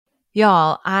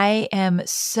Y'all, I am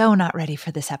so not ready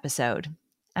for this episode.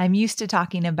 I'm used to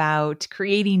talking about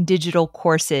creating digital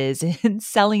courses and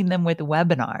selling them with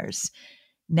webinars.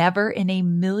 Never in a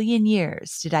million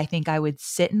years did I think I would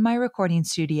sit in my recording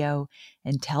studio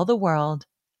and tell the world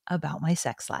about my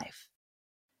sex life.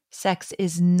 Sex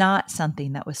is not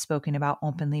something that was spoken about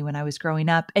openly when I was growing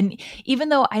up. And even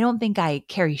though I don't think I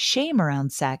carry shame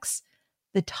around sex,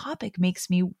 the topic makes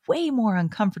me way more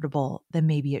uncomfortable than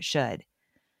maybe it should.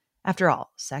 After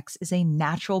all, sex is a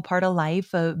natural part of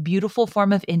life, a beautiful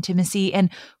form of intimacy, and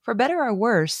for better or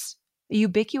worse, a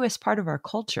ubiquitous part of our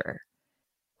culture.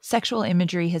 Sexual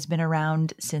imagery has been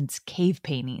around since cave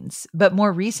paintings, but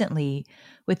more recently,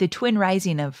 with the twin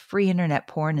rising of free internet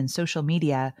porn and social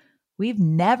media, we've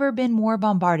never been more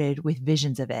bombarded with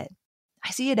visions of it. I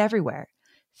see it everywhere.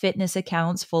 Fitness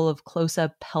accounts full of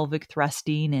close-up pelvic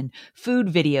thrusting and food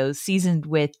videos seasoned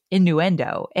with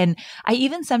innuendo. And I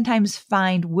even sometimes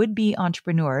find would-be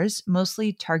entrepreneurs,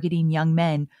 mostly targeting young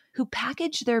men, who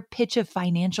package their pitch of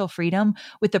financial freedom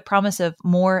with the promise of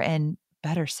more and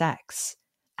better sex.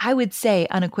 I would say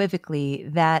unequivocally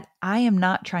that I am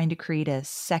not trying to create a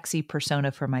sexy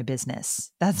persona for my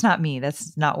business. That's not me.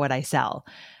 That's not what I sell.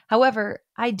 However,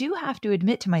 I do have to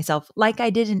admit to myself, like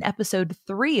I did in episode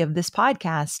 3 of this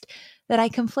podcast, that I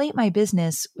conflate my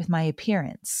business with my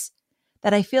appearance,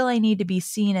 that I feel I need to be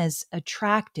seen as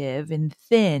attractive and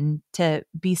thin to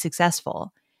be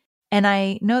successful. And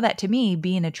I know that to me,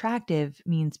 being attractive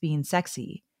means being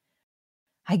sexy.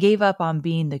 I gave up on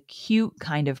being the cute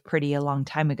kind of pretty a long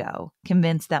time ago,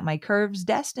 convinced that my curves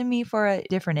destined me for a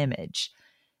different image.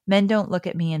 Men don't look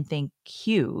at me and think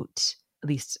cute, at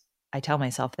least I tell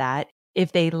myself that.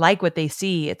 If they like what they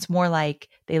see, it's more like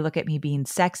they look at me being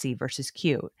sexy versus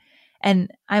cute.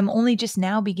 And I'm only just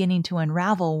now beginning to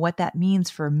unravel what that means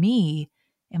for me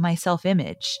and my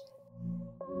self-image.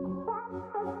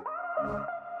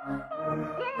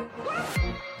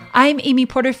 I'm Amy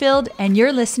Porterfield, and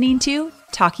you're listening to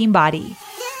Talking Body.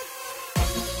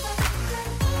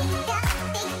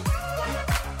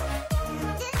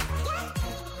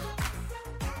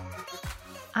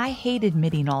 I hate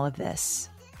admitting all of this,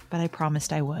 but I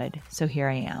promised I would, so here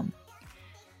I am.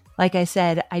 Like I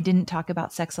said, I didn't talk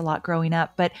about sex a lot growing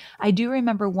up, but I do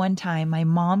remember one time my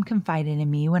mom confided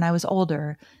in me when I was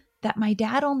older that my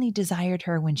dad only desired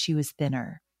her when she was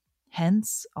thinner.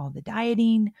 Hence, all the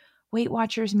dieting, Weight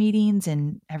Watchers meetings,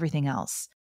 and everything else.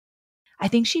 I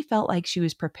think she felt like she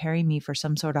was preparing me for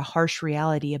some sort of harsh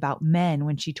reality about men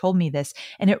when she told me this,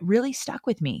 and it really stuck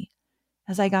with me.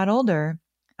 As I got older,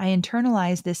 I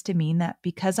internalized this to mean that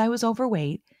because I was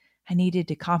overweight, I needed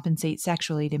to compensate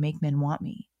sexually to make men want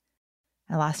me.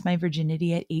 I lost my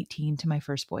virginity at 18 to my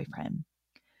first boyfriend.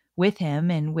 With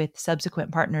him and with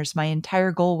subsequent partners, my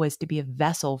entire goal was to be a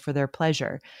vessel for their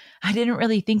pleasure. I didn't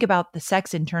really think about the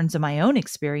sex in terms of my own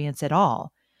experience at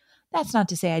all. That's not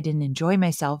to say I didn't enjoy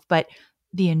myself, but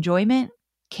the enjoyment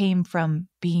came from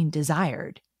being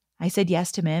desired. I said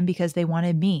yes to men because they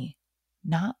wanted me,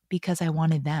 not because I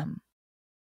wanted them.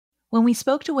 When we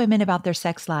spoke to women about their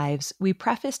sex lives, we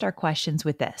prefaced our questions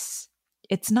with this.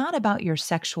 It's not about your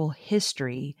sexual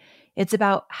history. It's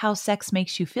about how sex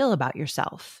makes you feel about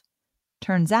yourself.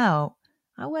 Turns out,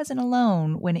 I wasn't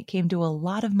alone when it came to a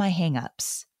lot of my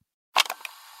hangups.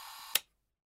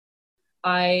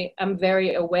 I am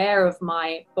very aware of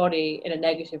my body in a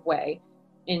negative way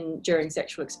during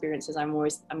sexual experiences. I'm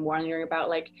wondering about,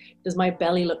 like, does my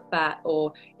belly look fat,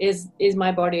 or is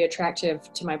my body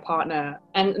attractive to my partner?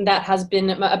 And that has been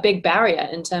a big barrier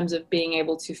in terms of being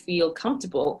able to feel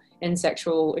comfortable in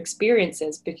sexual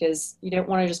experiences, because you don't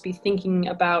want to just be thinking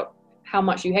about how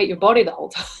much you hate your body the whole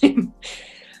time.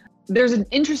 There's an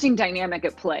interesting dynamic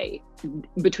at play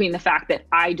between the fact that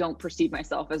I don't perceive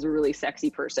myself as a really sexy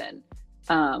person,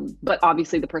 but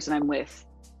obviously the person I'm with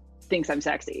thinks I'm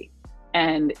sexy.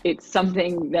 And it's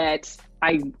something that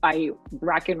I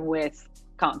reckon with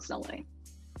constantly.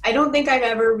 I don't think I've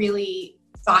ever really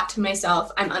thought to myself,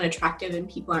 I'm unattractive and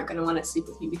people aren't going to want to sleep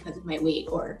with me because of my weight,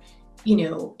 or,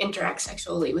 interact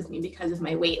sexually with me because of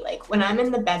my weight. Like, when I'm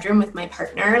in the bedroom with my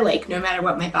partner, like, no matter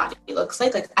what my body looks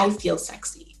like I feel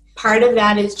sexy. Part of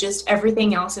that is just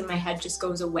everything else in my head just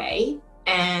goes away,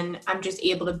 and I'm just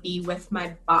able to be with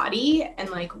my body and,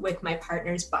 like, with my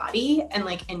partner's body and,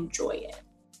 like, enjoy it.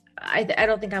 I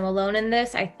don't think I'm alone in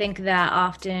this. I think that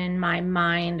often my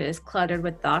mind is cluttered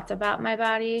with thoughts about my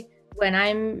body when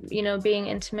I'm, being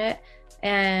intimate.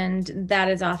 And that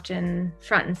is often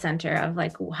front and center of,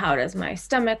 like, how does my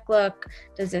stomach look?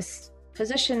 Does this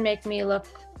position make me look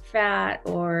fat?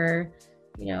 Or,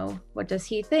 what does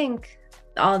he think?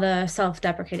 All the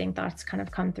self-deprecating thoughts kind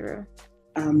of come through.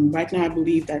 Right now, I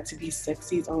believe that to be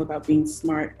sexy is all about being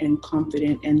smart and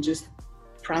confident and just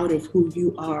proud of who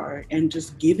you are and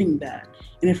just giving that.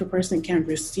 And if a person can't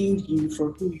receive you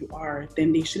for who you are,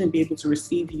 then they shouldn't be able to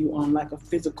receive you on like a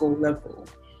physical level.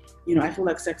 You know, I feel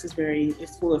like sex is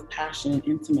it's full of passion and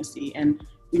intimacy, and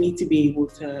we need to be able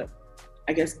to,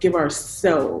 I guess, give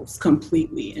ourselves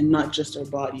completely and not just our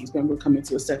bodies when we're coming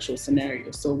to a sexual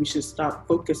scenario. So we should stop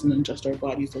focusing on just our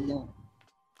bodies alone.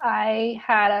 I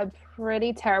had a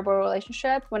pretty terrible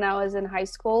relationship when I was in high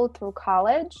school through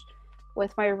college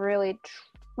with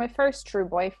my first true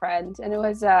boyfriend, and it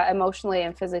was emotionally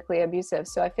and physically abusive.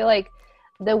 So I feel like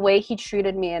the way he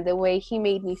treated me and the way he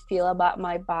made me feel about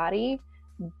my body,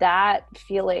 that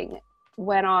feeling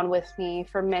went on with me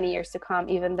for many years to come.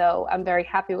 Even though I'm very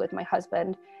happy with my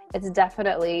husband, it's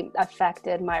definitely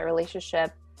affected my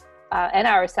relationship and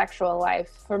our sexual life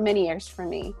for many years for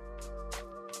me.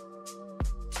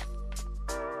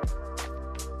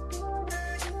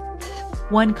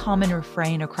 One common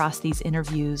refrain across these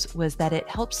interviews was that it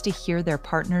helps to hear their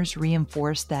partners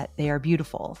reinforce that they are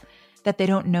beautiful, that they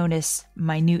don't notice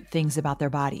minute things about their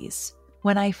bodies.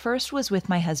 When I first was with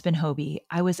my husband, Hobie,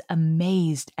 I was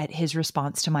amazed at his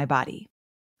response to my body.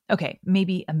 Okay,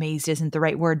 maybe amazed isn't the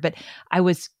right word, but I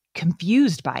was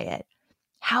confused by it.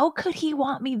 How could he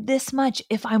want me this much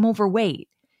if I'm overweight?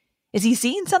 Is he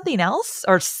seeing something else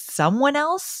or someone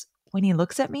else when he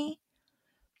looks at me?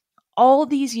 All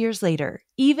these years later,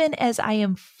 even as I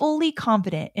am fully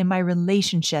confident in my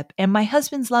relationship and my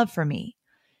husband's love for me,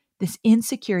 this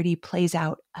insecurity plays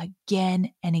out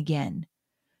again and again.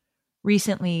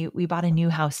 Recently, we bought a new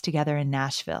house together in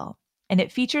Nashville, and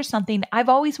it features something I've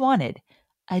always wanted,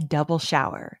 a double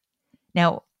shower.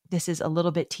 Now, this is a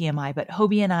little bit TMI, but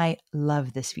Hobie and I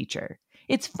love this feature.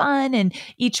 It's fun, and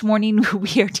each morning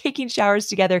we are taking showers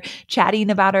together, chatting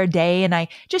about our day, and I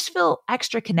just feel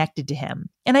extra connected to him.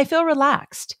 And I feel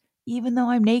relaxed, even though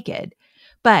I'm naked.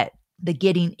 But the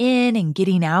getting in and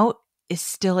getting out is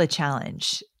still a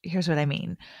challenge. Here's what I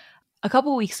mean. A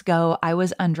couple weeks ago, I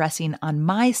was undressing on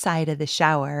my side of the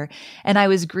shower, and I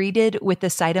was greeted with the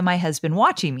sight of my husband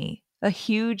watching me, a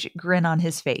huge grin on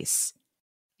his face.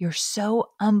 "You're so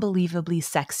unbelievably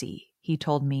sexy," he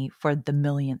told me for the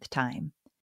millionth time.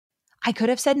 I could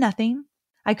have said nothing.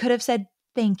 I could have said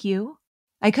thank you.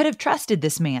 I could have trusted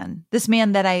this man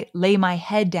that I lay my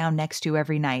head down next to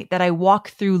every night, that I walk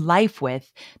through life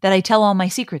with, that I tell all my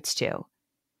secrets to.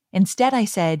 Instead, I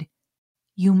said,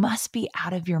 "You must be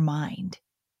out of your mind."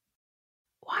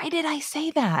 Why did I say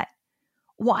that?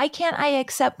 Why can't I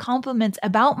accept compliments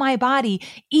about my body,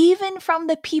 even from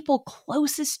the people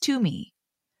closest to me?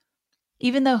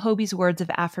 Even though Hobie's words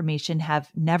of affirmation have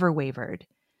never wavered,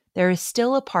 there is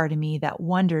still a part of me that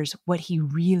wonders what he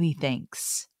really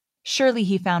thinks. Surely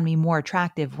he found me more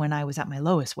attractive when I was at my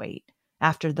lowest weight,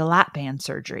 after the lap band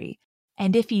surgery.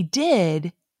 And if he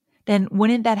did, then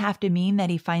wouldn't that have to mean that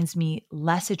he finds me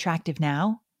less attractive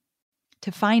now?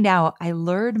 To find out, I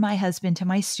lured my husband to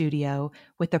my studio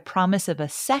with the promise of a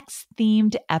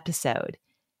sex-themed episode,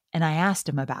 and I asked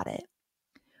him about it.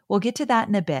 We'll get to that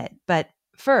in a bit, but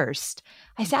first,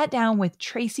 I sat down with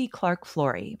Tracy Clark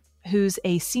Flory, who's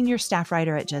a senior staff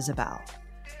writer at Jezebel.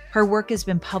 Her work has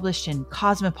been published in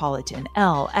Cosmopolitan,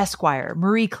 Elle, Esquire,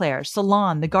 Marie Claire,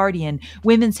 Salon, The Guardian,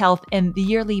 Women's Health, and the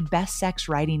yearly Best Sex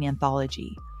Writing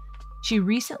Anthology. She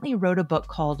recently wrote a book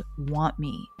called Want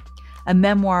Me, a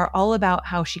memoir all about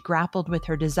how she grappled with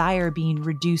her desire being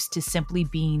reduced to simply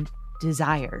being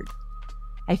desired.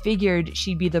 I figured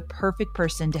she'd be the perfect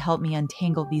person to help me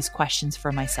untangle these questions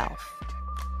for myself.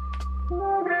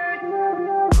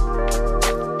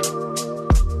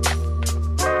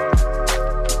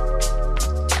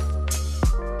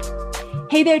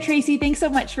 Hey there, Tracy. Thanks so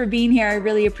much for being here. I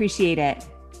really appreciate it.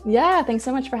 Yeah, thanks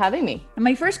so much for having me. And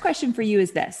my first question for you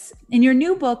is this. In your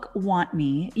new book, Want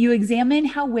Me, you examine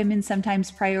how women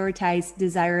sometimes prioritize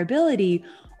desirability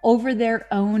over their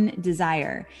own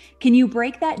desire. Can you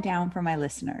break that down for my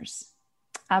listeners?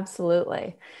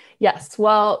 Absolutely. Yes.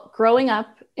 Well, growing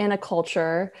up in a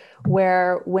culture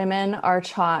where women are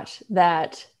taught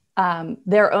that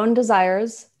their own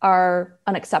desires are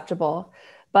unacceptable,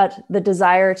 but the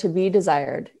desire to be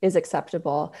desired is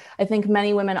acceptable, I think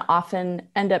many women often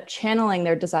end up channeling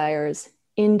their desires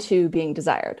into being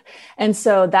desired. And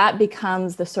so that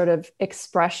becomes the sort of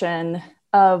expression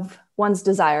of one's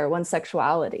desire, one's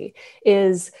sexuality,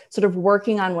 is sort of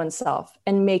working on oneself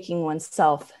and making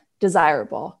oneself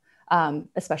desirable,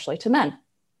 especially to men.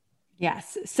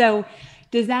 Yes. So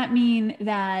does that mean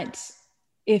that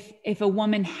if a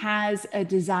woman has a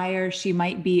desire, she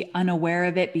might be unaware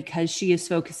of it because she is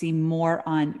focusing more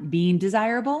on being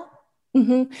desirable?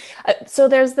 So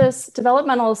there's this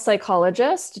developmental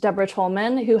psychologist, Deborah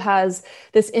Tolman, who has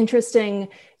this interesting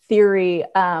theory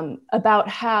about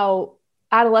how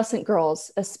adolescent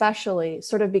girls especially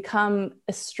sort of become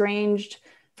estranged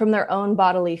from their own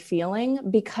bodily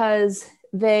feeling because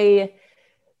their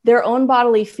own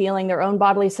bodily feeling, their own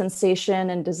bodily sensation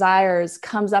and desires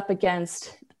comes up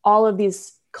against all of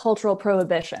these cultural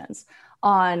prohibitions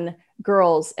on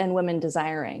girls and women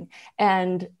desiring,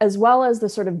 and as well as the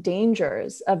sort of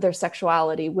dangers of their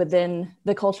sexuality within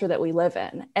the culture that we live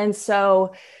in. And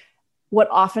so what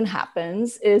often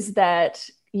happens is that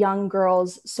young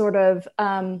girls sort of,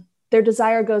 their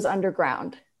desire goes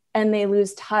underground and they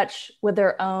lose touch with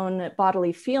their own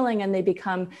bodily feeling, and they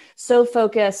become so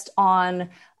focused on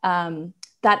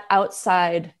that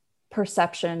outside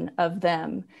perception of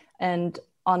them and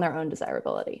on their own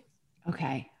desirability.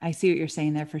 Okay, I see what you're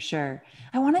saying there for sure.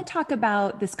 I want to talk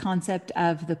about this concept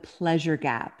of the pleasure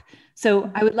gap.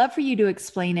 So I would love for you to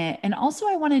explain it. And also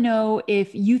I want to know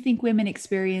if you think women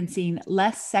experiencing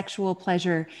less sexual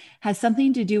pleasure has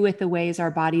something to do with the ways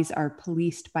our bodies are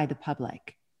policed by the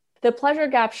public. The pleasure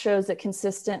gap shows that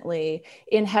consistently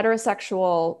in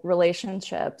heterosexual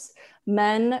relationships,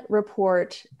 men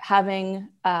report having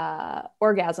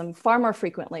orgasm far more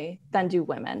frequently than do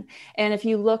women. And if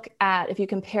you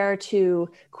compare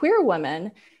to queer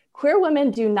women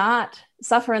do not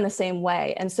suffer in the same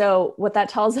way. And so what that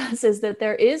tells us is that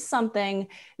there is something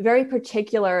very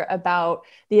particular about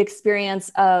the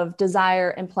experience of desire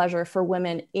and pleasure for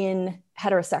women in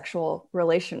heterosexual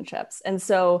relationships. And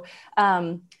so,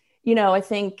 I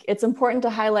think it's important to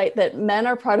highlight that men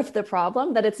are part of the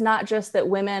problem, that it's not just that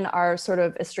women are sort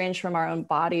of estranged from our own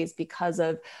bodies because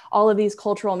of all of these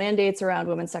cultural mandates around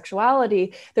women's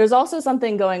sexuality. There's also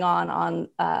something going on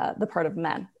the part of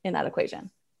men in that equation.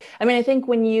 I mean, I think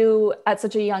when you at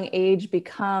such a young age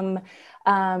become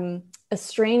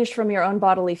estranged from your own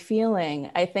bodily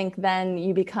feeling, I think then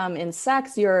you become in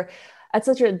sex, you're at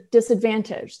such a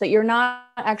disadvantage that you're not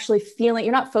actually feeling,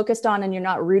 you're not focused on, and you're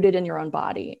not rooted in your own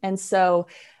body. And so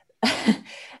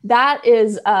that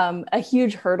is a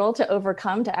huge hurdle to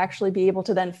overcome, to actually be able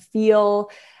to then feel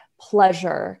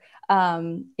pleasure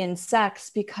in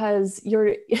sex, because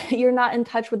you're not in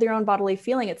touch with your own bodily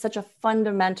feeling. It's such a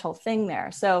fundamental thing there.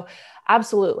 So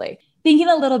absolutely. Thinking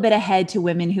a little bit ahead to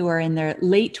women who are in their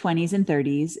late 20s and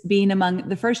 30s, being among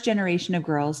the first generation of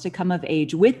girls to come of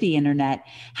age with the internet,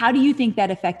 how do you think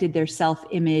that affected their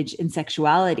self-image and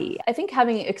sexuality? I think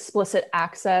having explicit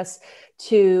access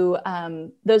to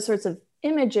those sorts of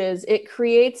images, it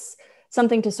creates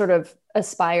something to sort of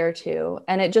aspire to.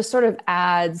 And it just sort of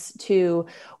adds to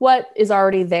what is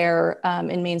already there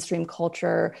in mainstream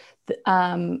culture.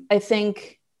 I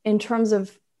think in terms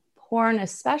of porn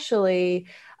especially,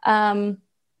 I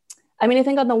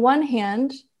think on the one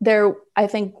hand, I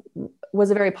think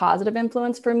was a very positive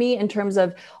influence for me in terms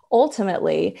of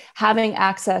ultimately having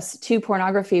access to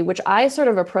pornography, which I sort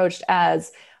of approached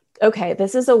as, okay,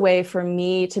 this is a way for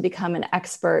me to become an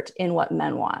expert in what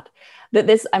men want.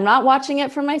 I'm not watching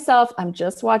it for myself. I'm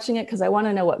just watching it because I want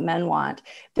to know what men want.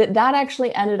 That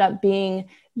actually ended up being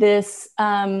this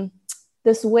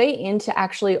way into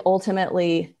actually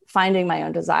ultimately finding my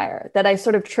own desire, that I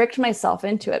sort of tricked myself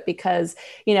into it because,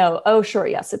 oh, sure,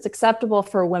 yes, it's acceptable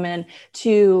for women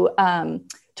to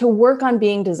work on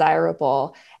being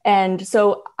desirable. And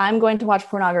so I'm going to watch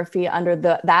pornography under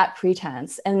that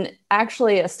pretense. And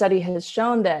actually a study has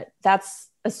shown that that's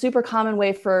a super common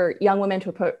way for young women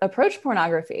to approach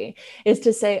pornography, is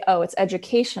to say, oh, it's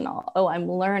educational. Oh, I'm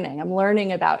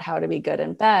learning about how to be good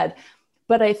in bed.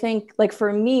 But I think, like,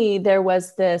 for me, there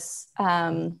was this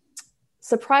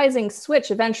surprising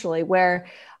switch eventually where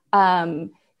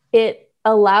it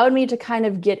allowed me to kind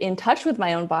of get in touch with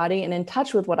my own body and in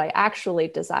touch with what I actually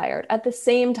desired, at the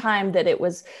same time that it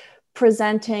was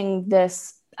presenting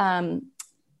this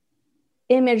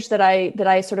image that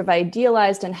I sort of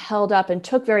idealized and held up and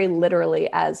took very literally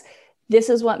as, this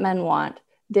is what men want,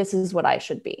 this is what I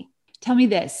should be. Tell me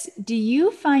this, do you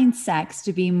find sex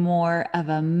to be more of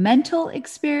a mental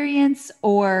experience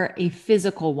or a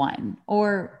physical one?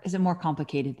 Or is it more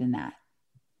complicated than that?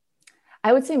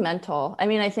 I would say mental. I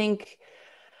mean, I think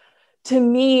to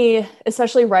me,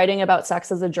 especially writing about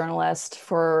sex as a journalist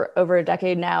for over a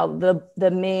decade now,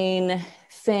 the main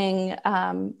thing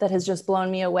that has just blown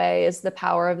me away is the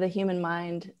power of the human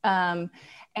mind.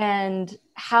 And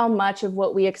how much of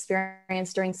what we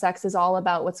experience during sex is all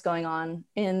about what's going on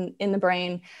in the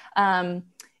brain. And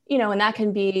that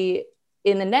can be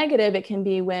in the negative. It can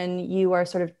be when you are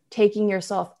sort of taking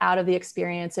yourself out of the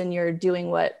experience and you're doing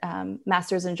what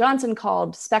Masters and Johnson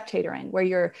called spectatoring, where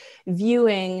you're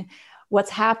viewing what's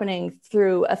happening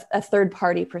through a third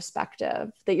party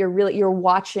perspective, that you're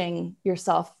watching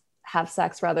yourself have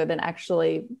sex rather than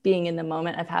actually being in the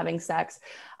moment of having sex.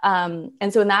 And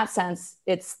so in that sense,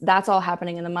 that's all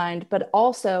happening in the mind. But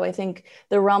also I think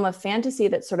the realm of fantasy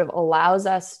that sort of allows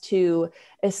us to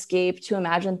escape, to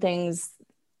imagine things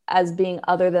as being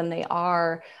other than they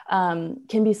are,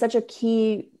 can be such a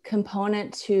key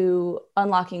component to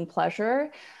unlocking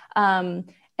pleasure,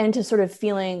 and to sort of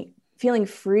feeling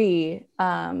free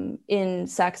in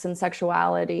sex and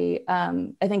sexuality.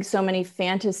 I think so many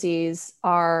fantasies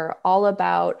are all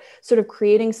about sort of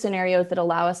creating scenarios that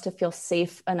allow us to feel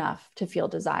safe enough to feel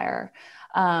desire.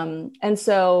 And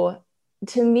so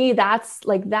to me, that's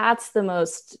the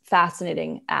most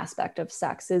fascinating aspect of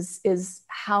sex is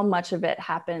how much of it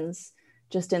happens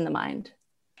just in the mind.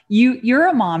 You're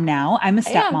a mom now. I'm a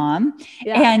stepmom.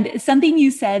 Yeah. And something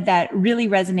you said that really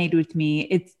resonated with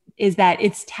me, is that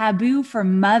it's taboo for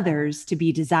mothers to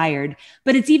be desired,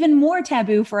 but it's even more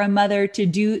taboo for a mother to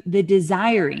do the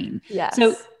desiring. Yes.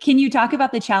 So can you talk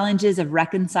about the challenges of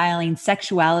reconciling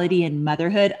sexuality and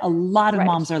motherhood? A lot of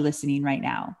moms are listening right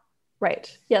now.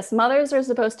 Right. Yes. Mothers are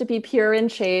supposed to be pure and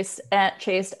chaste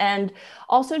and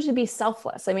also to be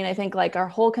selfless. I mean, I think like our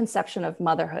whole conception of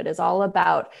motherhood is all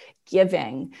about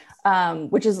giving,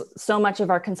 which is so much of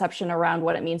our conception around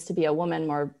what it means to be a woman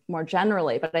more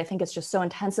generally. But I think it's just so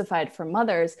intensified for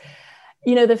mothers.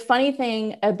 You know, the funny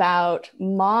thing about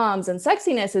moms and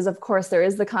sexiness is, of course, there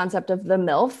is the concept of the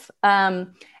MILF.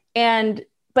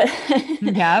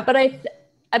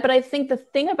 But I think the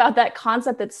thing about that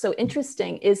concept that's so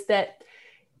interesting is that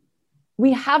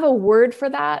we have a word for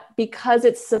that because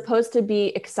it's supposed to be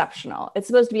exceptional. It's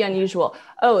supposed to be unusual.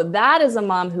 Oh, that is a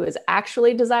mom who is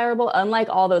actually desirable, unlike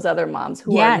all those other moms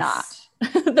who are not.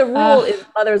 The rule is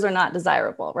mothers are not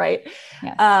desirable, right?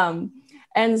 Yes.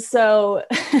 And so,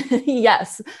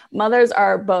 yes, mothers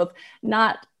are both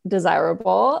not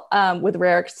desirable, with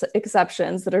rare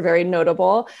exceptions that are very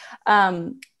notable.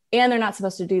 And they're not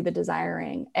supposed to do the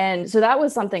desiring. And so that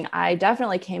was something I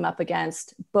definitely came up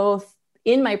against both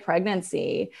in my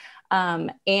pregnancy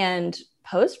and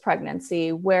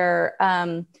post-pregnancy, where,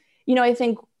 I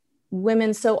think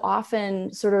women so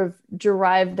often sort of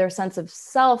derive their sense of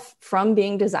self from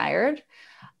being desired.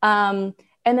 And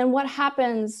then what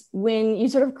happens when you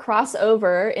sort of cross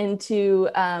over into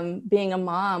being a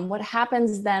mom? What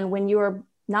happens then when you're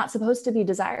not supposed to be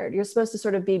desired? You're supposed to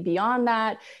sort of be beyond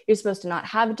that. You're supposed to not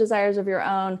have desires of your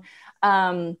own.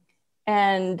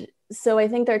 And so I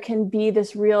think there can be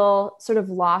this real sort of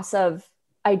loss of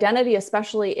identity,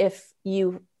 especially if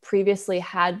you previously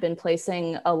had been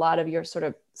placing a lot of your sort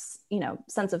of,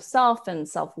 sense of self and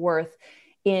self-worth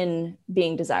in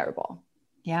being desirable.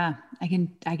 Yeah, I can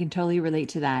totally relate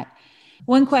to that.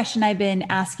 One question I've been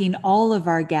asking all of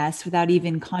our guests without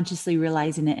even consciously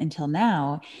realizing it until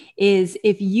now is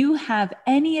if you have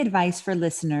any advice for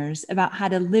listeners about how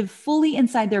to live fully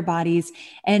inside their bodies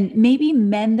and maybe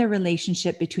mend the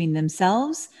relationship between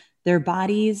themselves, their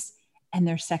bodies, and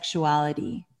their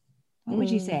sexuality. What would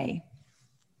you say?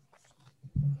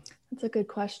 That's a good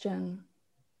question.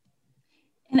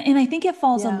 And I think it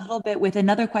falls a little bit with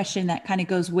another question that kind of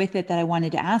goes with it that I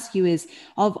wanted to ask you is,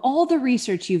 of all the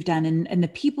research you've done and the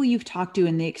people you've talked to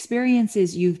and the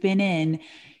experiences you've been in,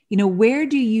 where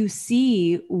do you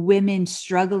see women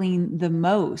struggling the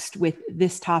most with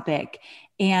this topic,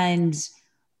 and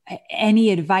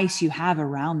any advice you have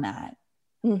around that?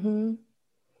 Mm-hmm.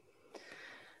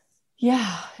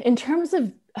 Yeah. In terms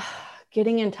of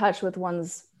getting in touch with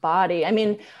one's body, I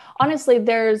mean, honestly,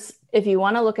 if you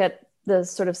want to look at the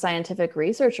sort of scientific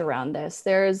research around this,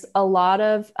 there's a lot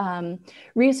of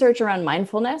research around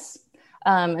mindfulness.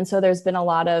 And so there's been a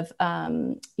lot of,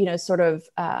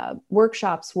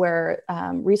 workshops where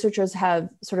researchers have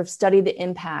sort of studied the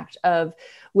impact of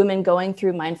women going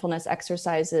through mindfulness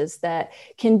exercises that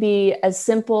can be as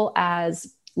simple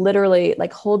as literally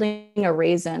like holding a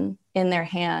raisin in their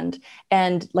hand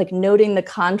and like noting the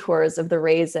contours of the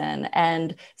raisin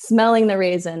and smelling the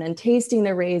raisin and tasting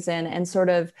the raisin and sort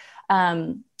of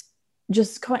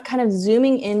just kind of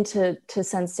zooming into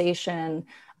sensation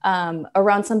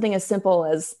around something as simple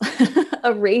as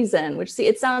a raisin, which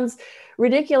it sounds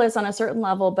ridiculous on a certain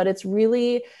level, but it's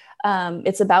really,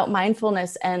 it's about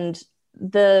mindfulness, and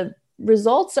the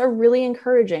results are really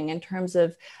encouraging in terms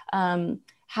of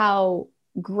how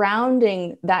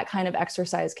grounding that kind of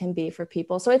exercise can be for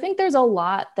people. So I think there's a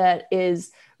lot that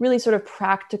is really sort of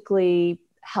practically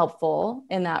helpful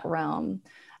in that realm.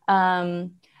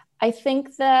 I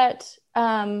think that,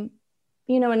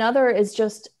 another is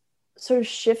just sort of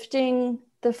shifting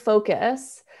the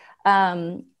focus.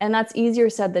 And that's easier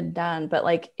said than done, but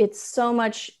like, it's so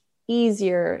much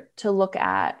easier to look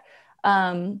at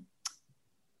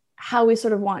how we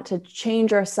sort of want to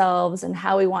change ourselves and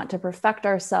how we want to perfect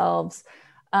ourselves,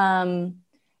 and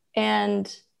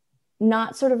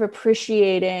not sort of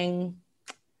appreciating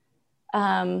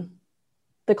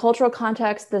the cultural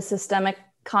context, the systemic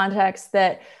context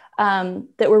that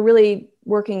we're really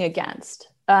working against.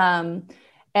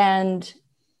 And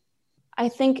I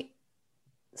think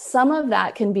some of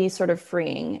that can be sort of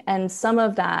freeing, and some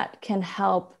of that can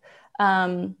help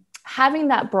having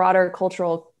that broader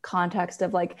cultural context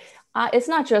of like, it's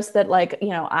not just that like, you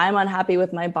know, I'm unhappy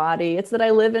with my body. It's that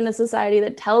I live in a society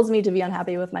that tells me to be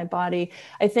unhappy with my body.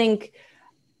 I think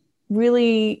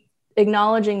really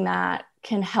acknowledging that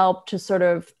can help to sort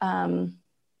of,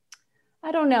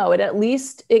 I don't know, at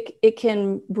least it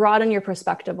can broaden your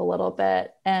perspective a little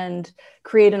bit and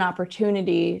create an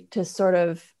opportunity to sort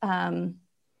of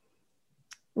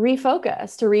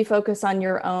refocus on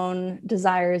your own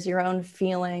desires, your own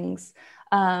feelings.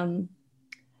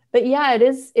 But yeah, it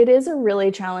is a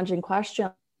really challenging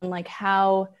question. Like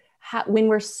how when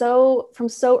we're from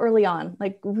so early on,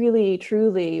 like really,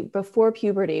 truly before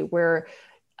puberty, we're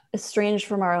estranged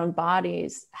from our own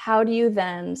bodies. How do you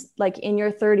then, like in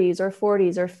your 30s or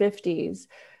 40s or 50s,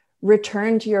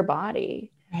 return to your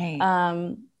body? Right.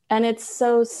 And it's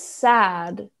so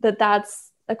sad that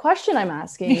that's a question I'm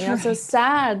asking. You know, it's so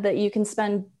sad that you can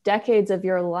spend decades of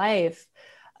your life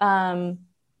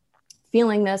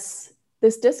feeling this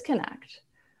disconnect.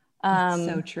 That's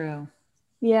so true.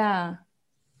 Yeah.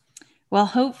 Well,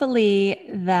 hopefully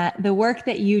that the work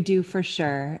that you do for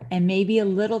sure, and maybe a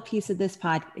little piece of this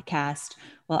podcast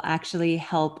will actually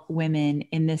help women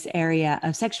in this area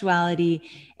of sexuality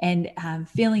and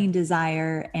feeling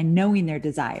desire and knowing their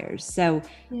desires. So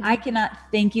I cannot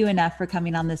thank you enough for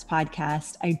coming on this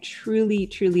podcast. I truly,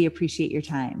 truly appreciate your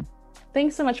time.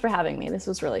 Thanks so much for having me. This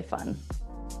was really fun.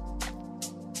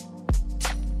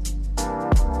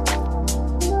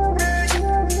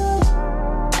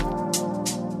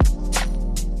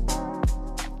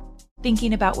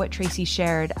 Thinking about what Tracy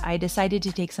shared, I decided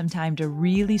to take some time to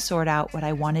really sort out what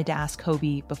I wanted to ask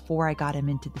Hobie before I got him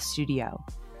into the studio.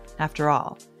 After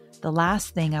all, the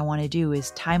last thing I want to do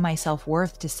is tie my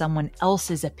self-worth to someone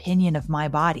else's opinion of my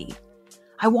body.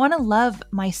 I want to love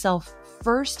myself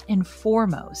first and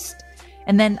foremost,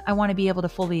 and then I want to be able to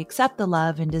fully accept the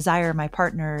love and desire my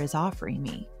partner is offering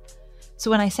me. So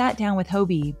when I sat down with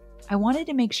Hobie, I wanted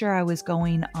to make sure I was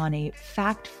going on a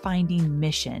fact-finding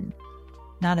mission,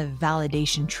 not a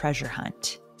validation treasure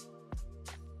hunt.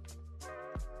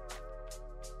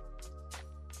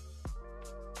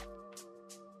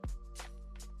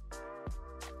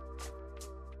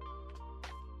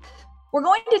 We're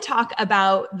going to talk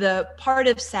about the part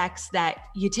of sex that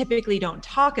you typically don't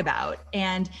talk about,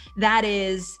 and that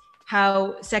is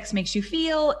how sex makes you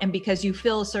feel. And because you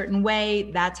feel a certain way,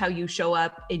 that's how you show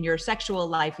up in your sexual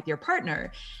life with your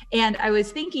partner. And I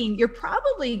was thinking, you're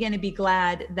probably going to be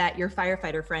glad that your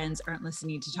firefighter friends aren't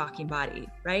listening to Talking Body,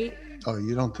 right? Oh,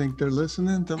 you don't think they're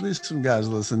listening? There'll be some guys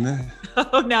listening.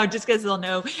 Oh, no, just because they'll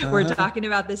know we're talking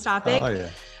about this topic. Oh, yeah.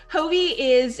 Hobie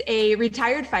is a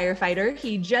retired firefighter.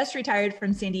 He just retired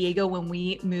from San Diego when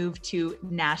we moved to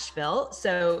Nashville.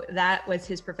 So that was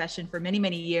his profession for many,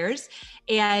 many years.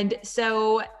 And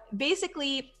so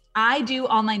basically, I do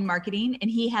online marketing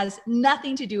and he has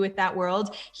nothing to do with that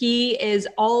world. He is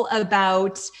all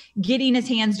about getting his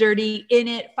hands dirty in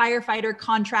it, firefighter,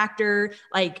 contractor,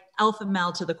 like alpha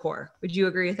male to the core. Would you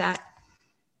agree with that?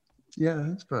 Yeah,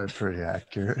 that's probably pretty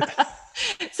accurate.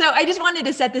 So I just wanted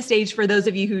to set the stage for those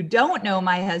of you who don't know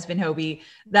my husband, Hobie.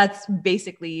 That's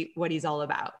basically what he's all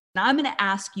about. Now I'm going to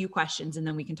ask you questions and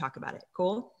then we can talk about it.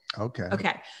 Cool? Okay.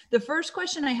 Okay. The first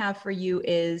question I have for you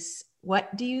is,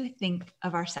 what do you think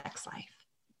of our sex life?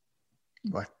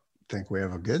 I think we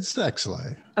have a good sex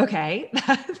life. Okay.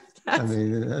 I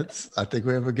think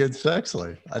we have a good sex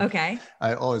life. Okay.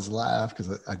 I always laugh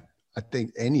because I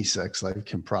think any sex life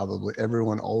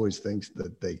everyone always thinks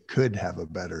that they could have a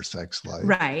better sex life.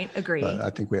 Right. Agree. But I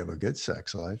think we have a good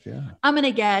sex life. Yeah. I'm going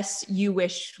to guess you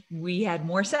wish we had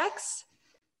more sex.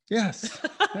 Yes.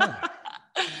 Yeah.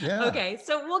 Yeah. Okay.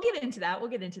 So we'll get into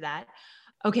that.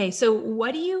 Okay. So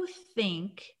what do you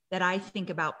think that I think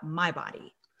about my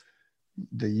body?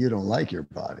 That you don't like your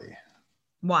body.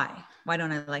 Why? Why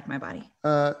don't I like my body?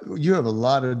 You have a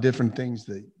lot of different things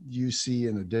that you see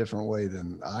in a different way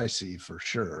than I see, for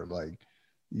sure. Like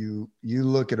you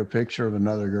look at a picture of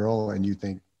another girl and you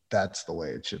think that's the way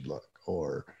it should look,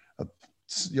 or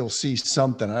you'll see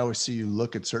something. I always see you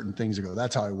look at certain things and go,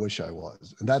 that's how I wish I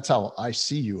was. And that's how I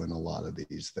see you in a lot of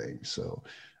these things. So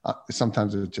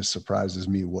sometimes it just surprises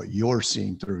me what you're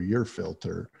seeing through your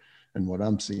filter. and what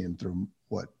I'm seeing through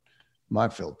what my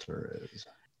filter is.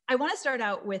 I want to start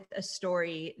out with a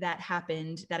story that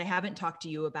happened that I haven't talked to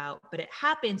you about, but it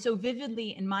happened so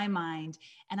vividly in my mind.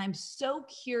 And I'm so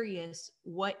curious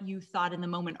what you thought in the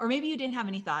moment, or maybe you didn't have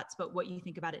any thoughts, but what you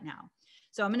think about it now.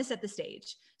 So I'm going to set the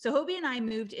stage. So Hobie and I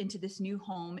moved into this new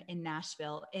home in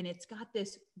Nashville, and it's got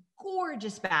this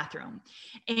gorgeous bathroom,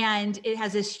 and it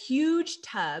has this huge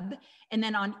tub. And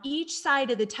then on each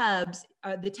side of the tub,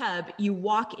 you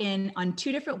walk in on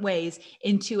two different ways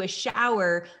into a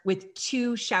shower with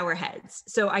two shower heads.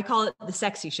 So I call it the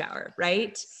sexy shower,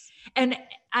 right? And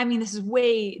I mean, this is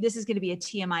going to be a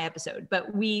TMI episode,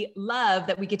 but we love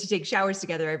that we get to take showers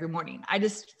together every morning. I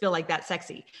just feel like that's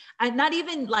sexy. And not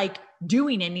even like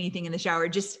doing anything in the shower,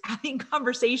 just having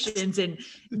conversations and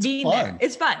being there.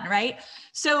 It's fun, right?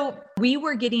 So we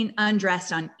were getting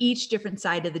undressed on each different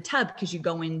side of the tub because you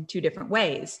go in two different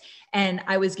ways. And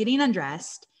I was getting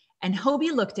undressed, and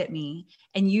Hobie looked at me,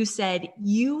 and you said,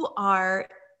 "You are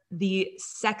the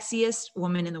sexiest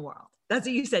woman in the world." That's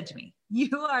what you said to me.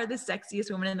 "You are the sexiest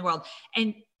woman in the world."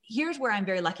 And here's where I'm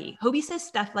very lucky. Hobie says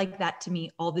stuff like that to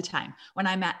me all the time. When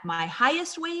I'm at my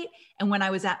highest weight and when I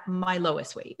was at my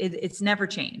lowest weight, it's never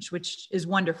changed, which is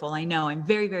wonderful. I know I'm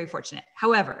very, very fortunate.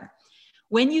 However,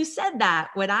 when you said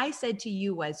that, what I said to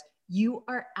you was, "You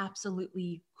are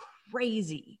absolutely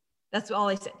crazy." That's all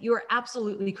I said. "You are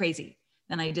absolutely crazy."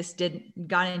 Then I just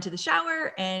got into the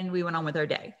shower and we went on with our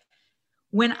day.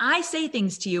 When I say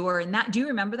things to you, or in that, do you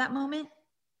remember that moment?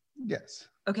 Yes.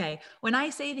 Okay. When I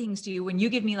say things to you, when you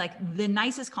give me like the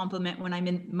nicest compliment, when I'm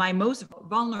in my most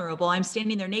vulnerable, I'm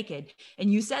standing there naked,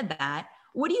 and you said that,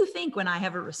 what do you think when I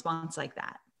have a response like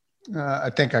that?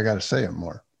 I think I got to say it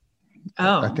more.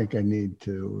 Oh, I think I need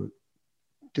to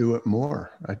do it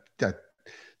more.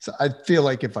 So I feel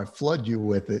like if I flood you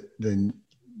with it, then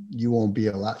you won't be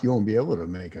able to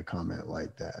make a comment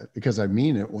like that, because I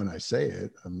mean it when I say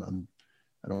it.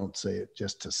 I don't say it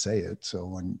just to say it. So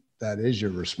when that is your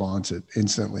response, it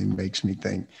instantly makes me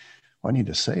think, well, I need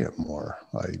to say it more.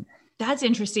 That's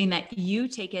interesting that you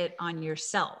take it on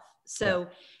yourself. So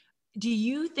do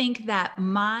you think that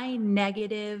my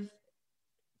negative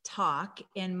talk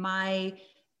and my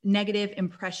negative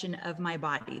impression of my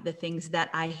body, the things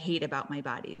that I hate about my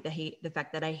body, the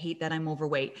fact that I hate that I'm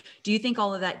overweight, do you think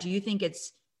all of that, do you think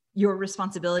it's your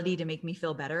responsibility to make me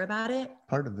feel better about it?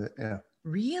 Part of it, yeah.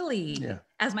 Really? Yeah.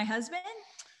 As my husband?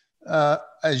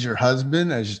 As your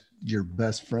husband, as your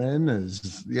best friend,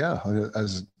 as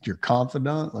your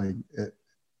confidant,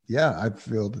 I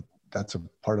feel that that's a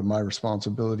part of my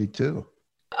responsibility too.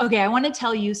 Okay. I want to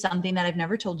tell you something that I've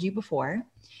never told you before.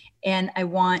 And I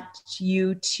want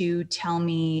you to tell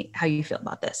me how you feel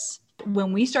about this.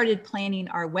 When we started planning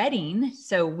our wedding,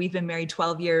 so we've been married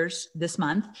 12 years this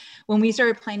month. When we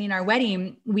started planning our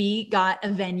wedding, we got a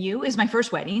venue. It was my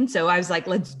first wedding. So I was like,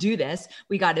 let's do this.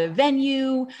 We got a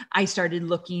venue. I started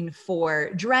looking for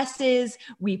dresses.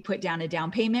 We put down a down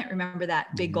payment. Remember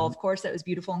that big golf course that was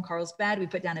beautiful in Carlsbad? We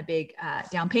put down a big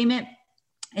down payment.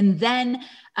 And then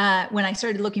when I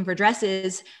started looking for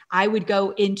dresses, I would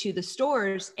go into the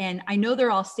stores, and I know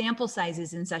they're all sample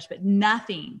sizes and such, but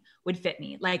nothing would fit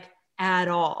me at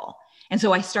all. And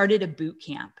so I started a boot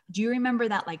camp. Do you remember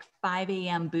that 5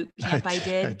 a.m. boot camp I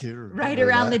did? I do remember right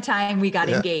around that. the time we got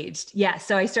engaged. Yeah.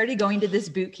 So I started going to this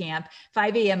boot camp,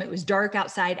 5 a.m. It was dark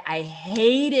outside. I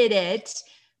hated it,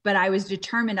 but I was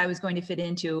determined I was going to fit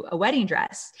into a wedding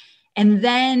dress. And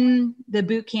then the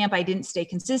boot camp, I didn't stay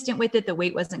consistent with it. The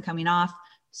weight wasn't coming off.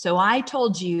 So I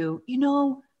told you,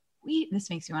 this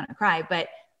makes me want to cry, but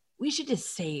we should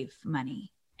just save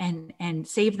money and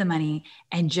save the money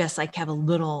and just have a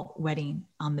little wedding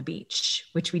on the beach,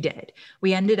 which we did.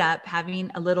 We ended up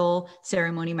having a little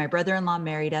ceremony. My brother-in-law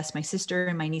married us. My sister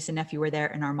and my niece and nephew were there,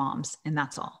 and our moms, and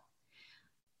that's all.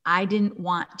 I didn't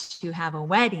want to have a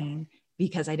wedding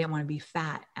because I didn't want to be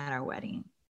fat at our wedding.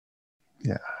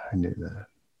 Yeah, I knew that.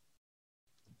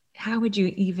 How would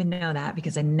you even know that?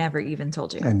 Because I never even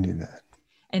told you. I knew that.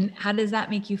 And how does that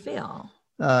make you feel?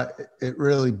 It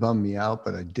really bummed me out,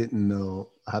 but I didn't know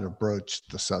how to broach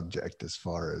the subject as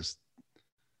far as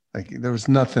there was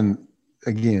nothing,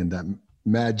 again, that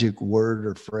magic word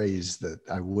or phrase that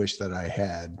I wish that I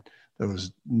had. There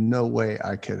was no way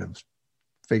I could have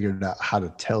figured out how to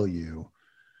tell you.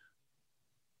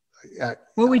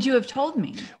 What would you have told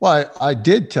me? Well, I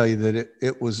did tell you that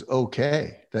it was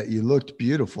okay, that you looked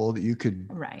beautiful, that you could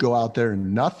go out there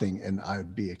in nothing, and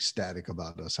I'd be ecstatic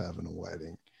about us having a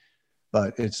wedding.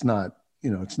 But it's not,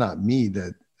 it's not me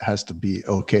that has to be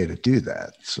okay to do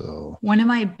that. So one of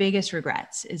my biggest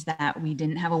regrets is that we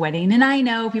didn't have a wedding. And I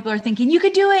know people are thinking, you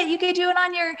could do it. You could do it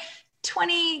on your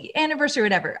 20 anniversary,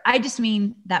 whatever. I just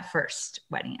mean that first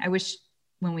wedding. I wish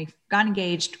when we got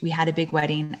engaged, we had a big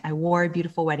wedding. I wore a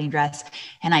beautiful wedding dress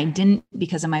and I didn't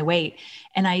because of my weight.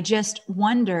 And I just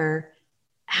wonder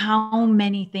how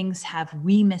many things have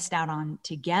we missed out on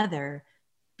together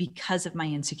because of my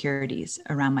insecurities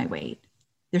around my weight.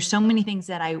 There's so many things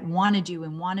that I want to do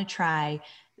and want to try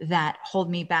that hold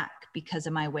me back because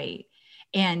of my weight.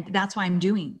 And that's why I'm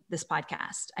doing this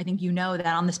podcast. I think you know that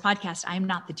on this podcast, I'm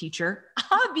not the teacher.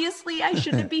 Obviously, I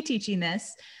shouldn't be teaching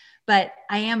this, but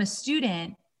I am a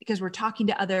student because we're talking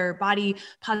to other body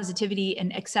positivity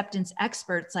and acceptance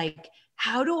experts. Like,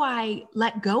 how do I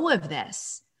let go of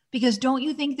this? Because don't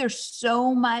you think there's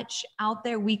so much out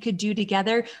there we could do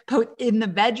together, both in the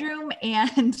bedroom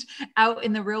and out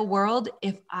in the real world,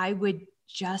 if I would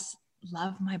just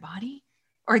love my body?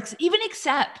 Or even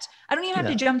accept. I don't even have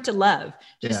to jump to love.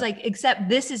 Just like accept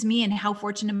this is me and how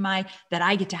fortunate am I that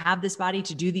I get to have this body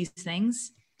to do these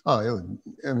things. Oh,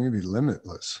 it'd be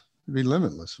limitless. It'd be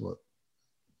limitless.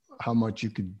 How much you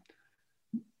could,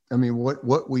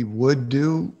 what we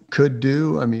could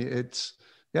do. I mean,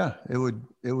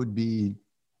 it'd be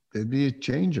a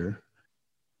changer.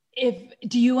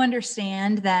 Do you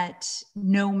understand that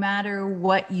no matter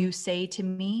what you say to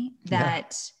me,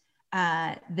 that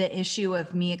the issue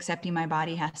of me accepting my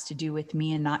body has to do with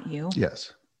me and not you?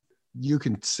 Yes. You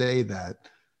can say that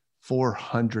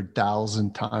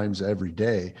 400,000 times every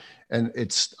day, and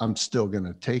I'm still going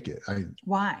to take it.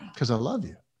 Why? Because I love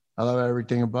you. I love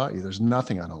everything about you. There's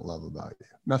nothing I don't love about you.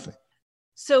 Nothing.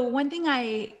 So one thing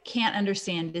I can't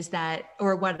understand is that,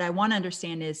 or what I want to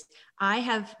understand is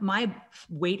my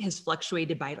weight has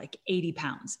fluctuated by like 80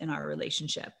 pounds in our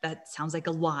relationship. That sounds like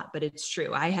a lot, but it's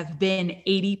true. I have been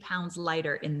 80 pounds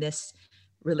lighter in this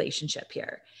relationship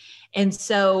here. And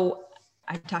so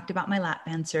I talked about my lap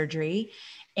band surgery,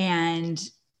 and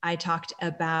I talked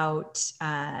about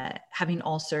having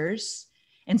ulcers.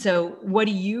 And so what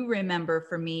do you remember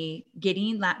for me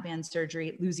getting lap band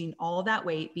surgery, losing all that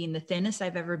weight, being the thinnest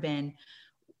I've ever been?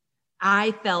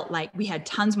 I felt like we had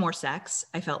tons more sex.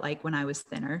 I felt like when I was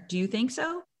thinner. Do you think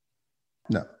so?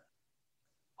 No.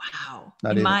 Wow.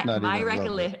 My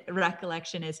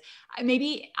recollection is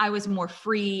maybe I was more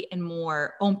free and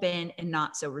more open and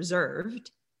not so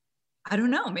reserved. I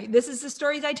don't know. Maybe this is the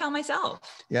stories I tell myself.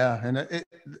 Yeah.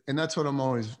 And that's what I'm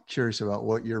always curious about,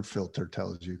 what your filter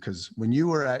tells you. Because when you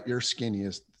were at your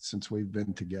skinniest, since we've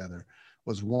been together,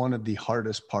 was one of the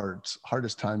hardest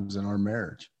times in our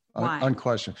marriage. Why?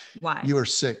 Unquestioned. Why? You were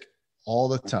sick all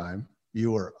the time.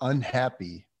 You were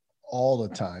unhappy all the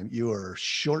time. You were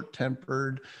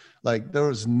short-tempered. Like, there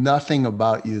was nothing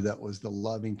about you that was the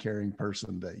loving, caring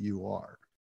person that you are.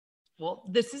 Well,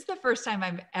 this is the first time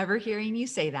I'm ever hearing you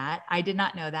say that. I did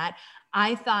not know that.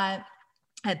 I thought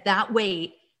at that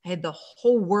weight, I had the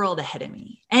whole world ahead of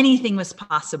me. Anything was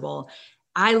possible.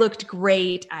 I looked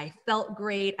great. I felt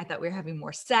great. I thought we were having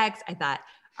more sex. I thought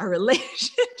our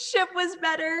relationship was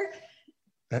better.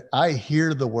 I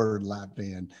hear the word lap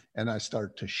band and I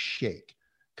start to shake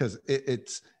because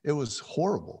it was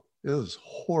horrible. It was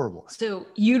horrible. So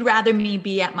you'd rather me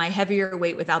be at my heavier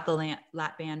weight without the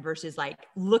lap band versus like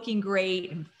looking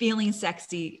great and feeling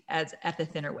sexy as at the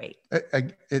thinner weight?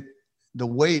 The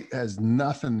weight has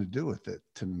nothing to do with it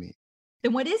to me.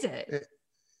 Then what is it?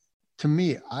 To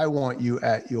me, I want you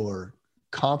at your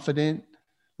confident,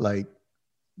 like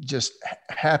just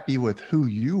happy with who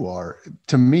you are.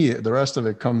 To me, the rest of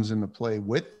it comes into play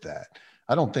with that.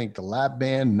 I don't think the lap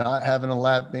band, not having a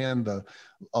lap band, the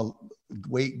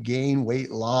weight gain,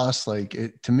 weight loss,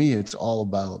 to me, it's all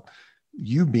about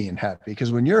you being happy.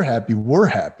 Because when you're happy, we're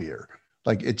happier.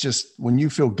 Like, it's just, when you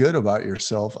feel good about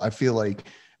yourself, I feel like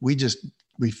we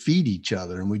feed each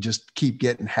other and we just keep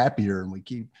getting happier and we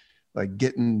keep like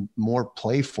getting more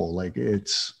playful. Like,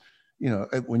 it's,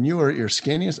 when you were at your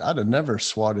skinniest, I'd have never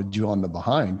swatted you on the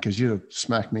behind because you'd have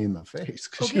smacked me in the face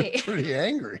because you're pretty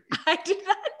angry. I did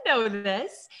not know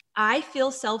this. I feel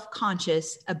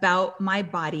self-conscious about my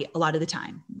body a lot of the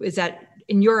time. Is that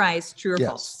in your eyes true or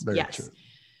false? Yes. True.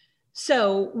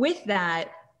 So with that,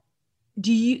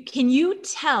 can you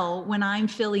tell when I'm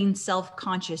feeling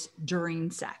self-conscious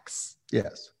during sex?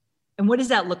 Yes. And what does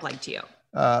that look like to you?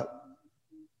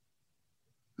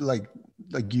 Like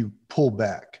you pull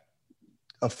back.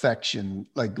 Affection,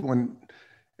 like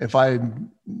if I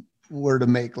were to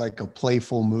make like a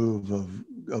playful move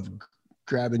of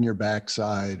grabbing your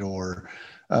backside or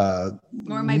my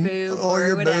boob or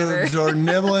your whatever. boobs or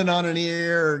nibbling on an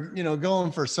ear, or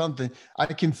going for something, I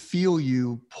can feel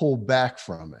you pull back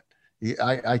from it.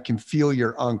 I can feel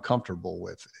you're uncomfortable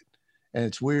with it, and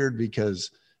it's weird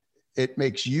because it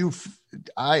makes you,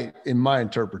 in my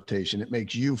interpretation, it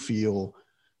makes you feel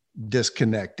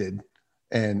disconnected,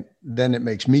 and then it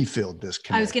makes me feel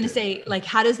disconnected. I was going to say, like,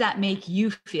 how does that make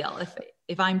you feel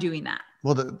if I'm doing that?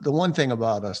 Well, the one thing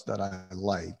about us that I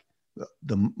like,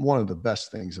 one of the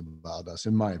best things about us,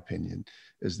 in my opinion,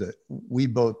 is that we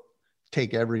both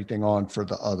take everything on for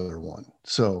the other one.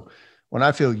 So when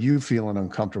I feel you feeling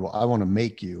uncomfortable, I want to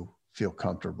make you feel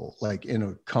comfortable, like in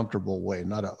a comfortable way,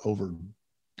 not an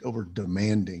over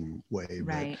demanding way.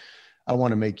 Right. But I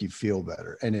want to make you feel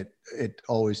better. And it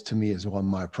always, to me, is when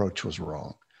my approach was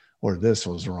wrong or this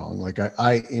was wrong. Like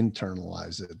I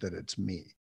internalize it, that it's me.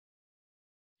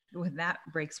 Well, that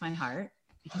breaks my heart.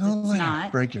 Because Don't it's let not.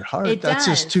 it break your heart. It That's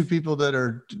does. just two people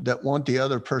that want the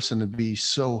other person to be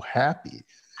so happy.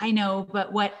 I know,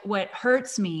 but what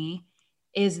hurts me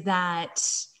is that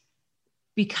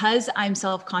because I'm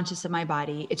self-conscious of my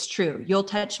body, it's true. You'll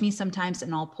touch me sometimes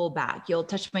and I'll pull back. You'll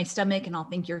touch my stomach and I'll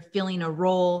think you're feeling a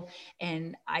roll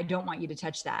and I don't want you to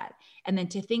touch that. And then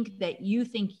to think that you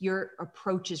think your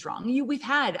approach is wrong. We've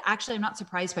had, actually, I'm not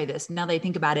surprised by this. Now that I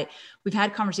think about it, we've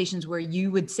had conversations where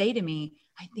you would say to me,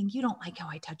 I think you don't like how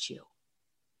I touch you.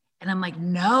 And I'm like,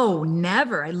 no,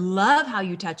 never. I love how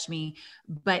you touch me.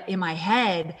 But in my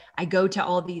head, I go to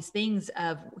all these things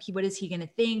of what is he going to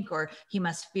think? Or he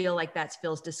must feel like that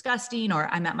feels disgusting, or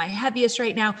I'm at my heaviest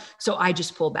right now. So I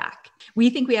just pull back.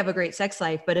 We think we have a great sex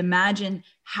life, but imagine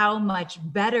how much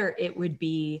better it would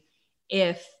be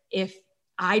if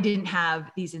I didn't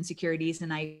have these insecurities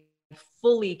and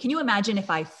can you imagine if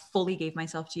I fully gave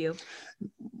myself to you?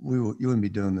 You wouldn't be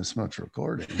doing this much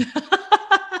recording.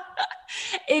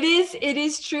 It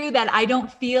is true that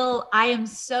I am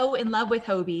so in love with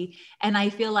Hobie, and I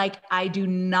feel like I do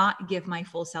not give my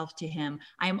full self to him.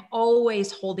 I'm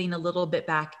always holding a little bit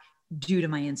back due to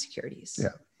my insecurities. Yeah.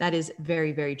 That is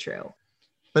very, very true.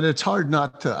 But it's hard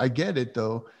not to, I get it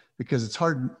though, because it's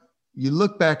hard. You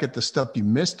look back at the stuff you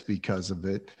missed because of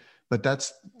it, but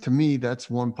to me, that's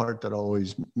one part that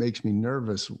always makes me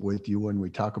nervous with you when we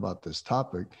talk about this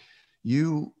topic.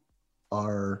 You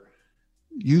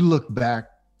look back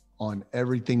on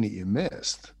everything that you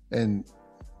missed. And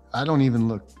I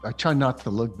try not to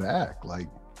look back. Like,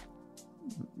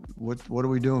 what are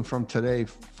we doing from today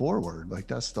forward? Like,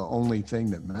 that's the only thing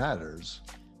that matters.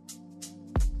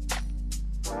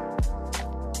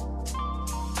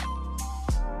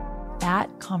 That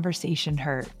conversation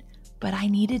hurt, but I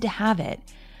needed to have it.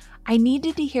 I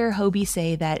needed to hear Hobie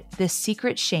say that this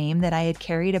secret shame that I had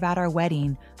carried about our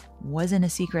wedding wasn't a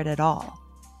secret at all.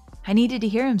 I needed to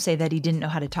hear him say that he didn't know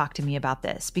how to talk to me about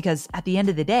this, because at the end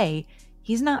of the day,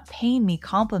 he's not paying me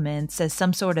compliments as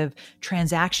some sort of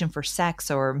transaction for sex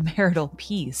or marital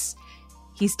peace.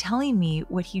 He's telling me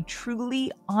what he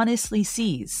truly, honestly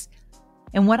sees.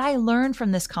 And what I learned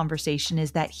from this conversation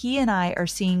is that he and I are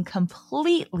seeing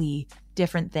completely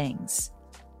different things.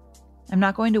 I'm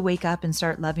not going to wake up and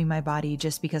start loving my body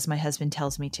just because my husband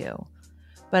tells me to,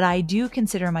 but I do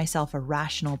consider myself a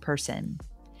rational person.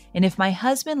 And if my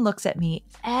husband looks at me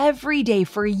every day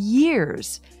for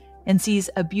years and sees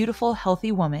a beautiful,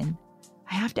 healthy woman,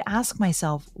 I have to ask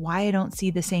myself why I don't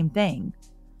see the same thing.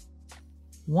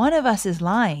 One of us is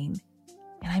lying,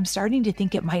 and I'm starting to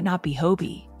think it might not be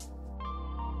Hobie.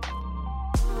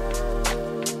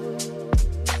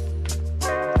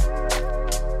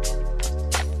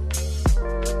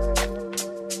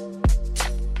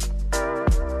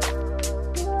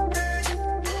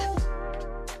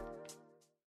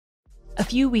 A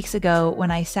few weeks ago, when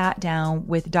I sat down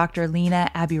with Dr. Lena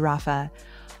Abirafa,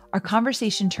 our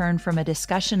conversation turned from a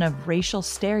discussion of racial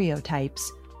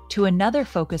stereotypes to another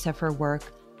focus of her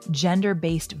work,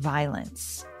 gender-based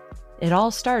violence. It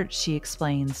all starts, she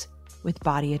explains, with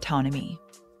body autonomy.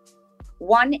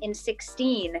 1 in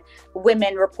 16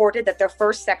 women reported that their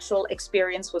first sexual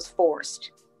experience was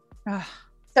forced.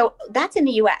 So that's in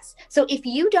the US. So if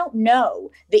you don't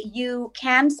know that you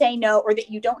can say no, or that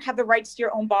you don't have the rights to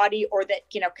your own body, or that,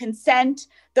 consent,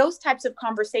 those types of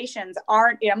conversations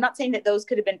aren't, I'm not saying that those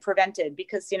could have been prevented,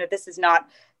 because, this is not,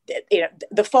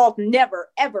 the fault never,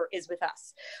 ever is with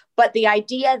us. But the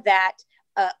idea that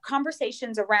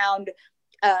conversations around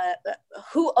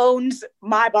who owns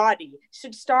my body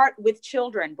should start with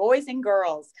children, boys and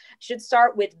girls, should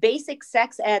start with basic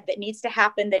sex ed that needs to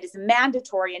happen, that is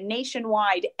mandatory and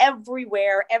nationwide,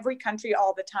 everywhere, every country,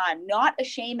 all the time. Not a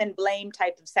shame and blame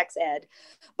type of sex ed,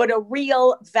 but a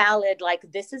real valid, like,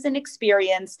 this is an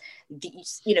experience.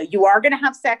 You are going to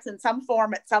have sex in some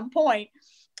form at some point.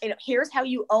 Here's how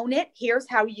you own it. Here's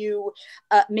how you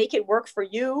make it work for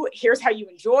you. Here's how you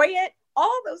enjoy it.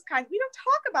 all those kinds. We don't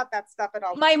talk about that stuff at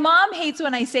all. My mom hates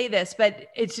when I say this, but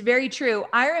it's very true.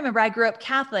 I remember I grew up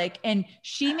Catholic and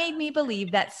she made me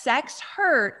believe that sex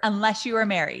hurt unless you were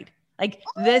married. Like,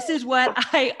 this is what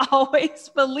I always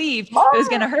believed. It was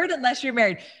going to hurt unless you're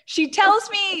married. She tells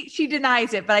me she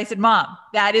denies it, but I said, Mom,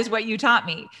 that is what you taught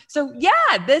me. So yeah,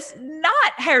 this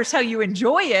not here's how you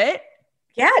enjoy it.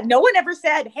 Yeah, no one ever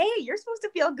said, hey, you're supposed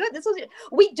to feel good.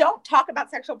 We don't talk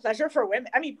about sexual pleasure for women.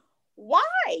 I mean, why?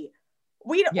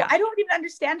 I don't even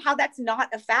understand how that's not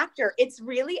a factor. It's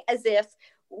really as if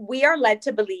we are led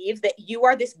to believe that you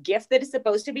are this gift that is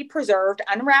supposed to be preserved,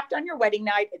 unwrapped on your wedding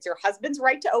night. It's your husband's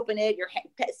right to open it. You're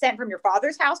sent from your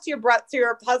father's house to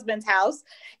your husband's house.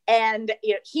 And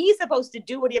he's supposed to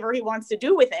do whatever he wants to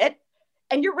do with it.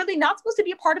 And you're really not supposed to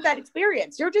be a part of that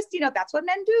experience. You're just, that's what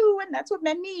men do. And that's what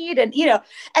men need. And, and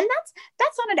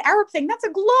that's not an Arab thing. That's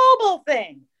a global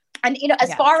thing. And,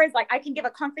 as far as I can give a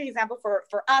concrete example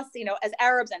for us, as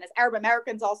Arabs and as Arab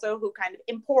Americans also, who kind of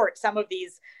import some of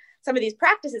these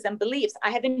practices and beliefs.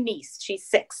 I have a niece, she's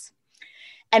 6.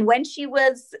 And when she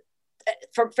was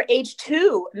for age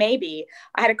 2, maybe,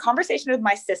 I had a conversation with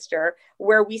my sister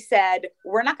where we said,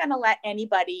 we're not going to let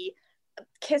anybody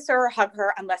kiss her or hug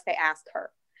her unless they ask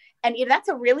her. And that's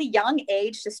a really young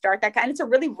age to start that kind. And it's a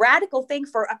really radical thing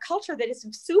for a culture that is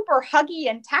super huggy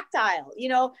and tactile.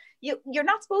 You're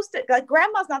not supposed to,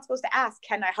 grandma's not supposed to ask,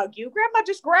 can I hug you? Grandma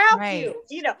just grabs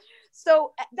you,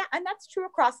 So that's true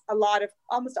across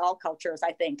almost all cultures,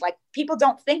 I think. People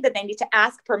don't think that they need to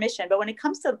ask permission, but when it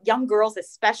comes to young girls,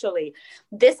 especially,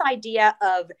 this idea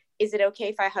of, is it okay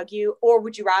if I hug you? Or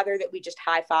would you rather that we just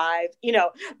high five?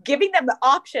 Giving them the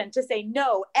option to say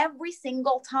no every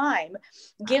single time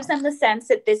gives them the sense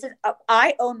that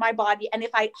I own my body. And if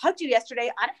I hugged you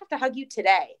yesterday, I don't have to hug you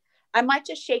today. I might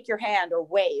just shake your hand or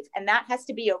wave, and that has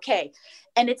to be okay.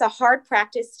 And it's a hard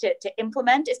practice to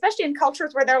implement, especially in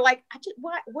cultures where they're like,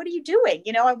 what are you doing?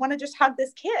 I want to just hug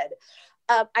this kid.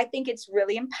 I think it's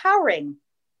really empowering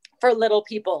for little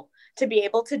people to be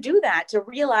able to do that, to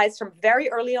realize from very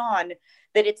early on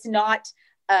that it's not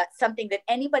something that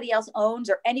anybody else owns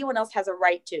or anyone else has a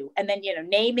right to. And then,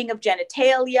 naming of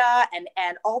genitalia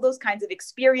and all those kinds of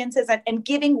experiences and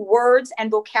giving words and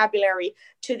vocabulary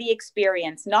to the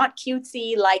experience, not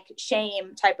cutesy,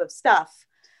 shame type of stuff,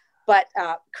 but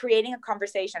creating a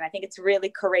conversation. I think it's really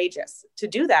courageous to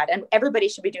do that. And everybody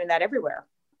should be doing that everywhere.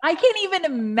 I can't even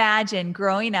imagine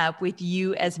growing up with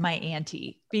you as my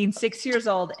auntie, being 6 years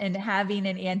old and having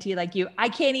an auntie like you. I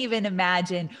can't even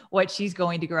imagine what she's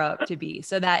going to grow up to be.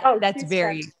 So that's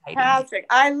very exciting.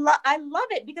 I love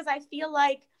it because I feel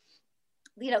like,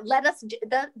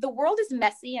 the world is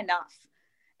messy enough.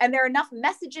 And there are enough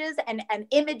messages and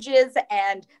images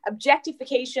and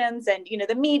objectifications and,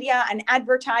 the media and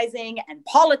advertising and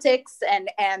politics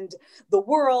and the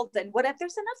world and whatever.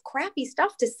 There's enough crappy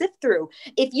stuff to sift through.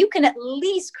 If you can at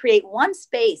least create one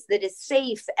space that is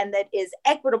safe and that is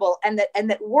equitable and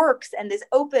that works and is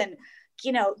open,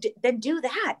 then do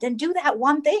that. Then do that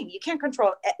one thing. You can't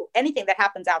control anything that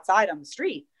happens outside on the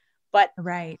street, but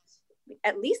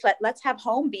at least let's have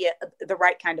home be the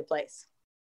right kind of place.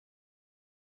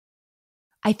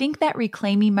 I think that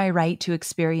reclaiming my right to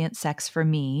experience sex for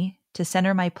me, to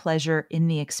center my pleasure in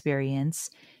the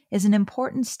experience, is an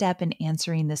important step in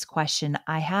answering this question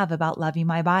I have about loving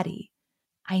my body.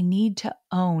 I need to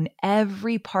own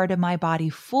every part of my body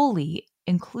fully,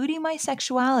 including my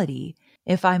sexuality,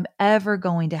 if I'm ever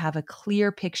going to have a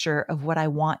clear picture of what I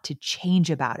want to change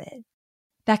about it.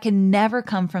 That can never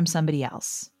come from somebody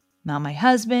else. Not my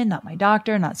husband, not my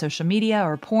doctor, not social media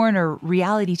or porn or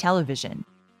reality television.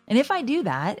 And if I do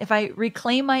that, if I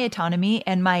reclaim my autonomy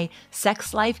and my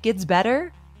sex life gets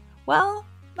better, well,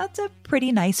 that's a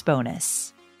pretty nice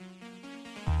bonus.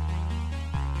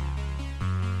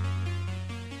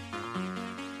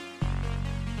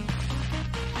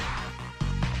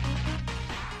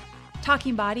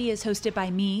 Talking Body is hosted by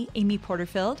me, Amy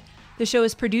Porterfield. The show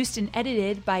is produced and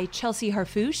edited by Chelsea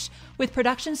Harfouche with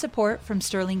production support from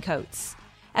Sterling Coates.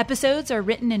 Episodes are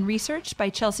written and researched by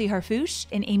Chelsea Harfouche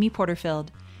and Amy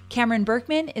Porterfield. Cameron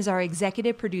Berkman is our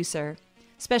executive producer.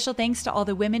 Special thanks to all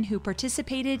the women who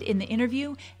participated in the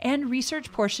interview and research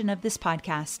portion of this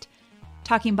podcast.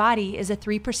 Talking Body is a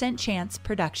 3% Chance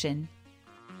production.